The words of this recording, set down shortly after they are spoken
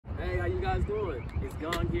guys doing? It's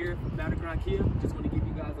Gone here from Battleground Kia. Just want to give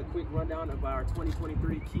you guys a quick rundown of our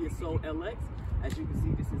 2023 Kia Soul LX. As you can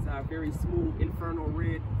see, this is our very smooth Inferno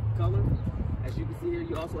red color. As you can see here,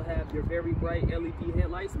 you also have your very bright LED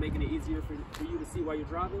headlights, making it easier for you to see while you're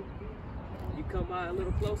driving. You come by a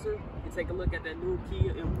little closer, you can take a look at that new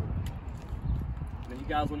Kia emblem. And you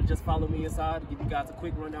guys want to just follow me inside, give you guys a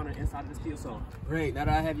quick rundown on the inside of this Kia Soul. Great, now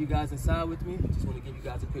that I have you guys inside with me, just want to give you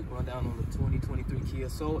guys a quick rundown on the 2023 Kia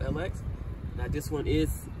Soul LX. Now this one is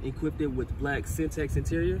equipped with black Syntex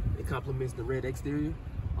interior. It complements the red exterior.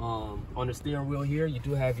 On the steering wheel here, you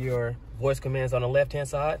do have your voice commands on the left-hand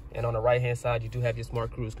side, and on the right-hand side, you do have your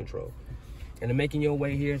smart cruise control. And then making your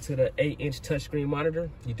way here to the 8-inch touchscreen monitor,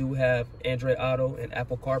 you do have Android Auto and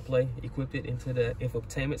Apple CarPlay equipped into the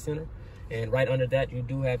infotainment center. And right under that, you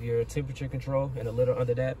do have your temperature control, and a little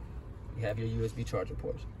under that, you have your USB charging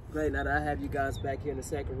ports. Great, now that I have you guys back here in the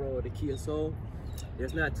second row of the Kia Soul,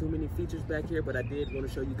 there's not too many features back here, but I did want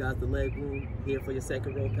to show you guys the leg room here for your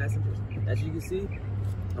second row passengers. As you can see,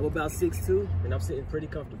 I'm about 6'2", and I'm sitting pretty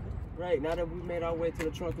comfortable. Great, now that we made our way to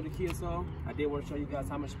the trunk of the Kia Soul, I did want to show you guys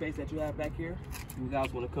how much space that you have back here. You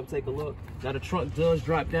guys want to come take a look. Now the trunk does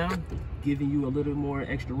drop down, giving you a little more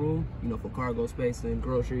extra room, you know, for cargo space and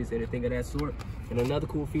groceries, anything of that sort. And another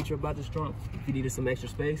cool feature about this trunk, if you needed some extra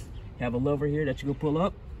space, you have a lever here that you can pull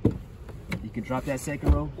up. You can drop that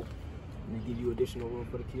second row, and give you additional room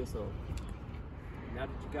for the Kia Soul. Now that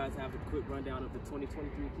you guys have a quick rundown of the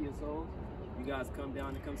 2023 Kia Soul, you guys come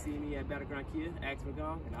down and come see me at Battleground Kia, ask for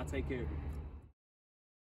Gone, and I'll take care of you.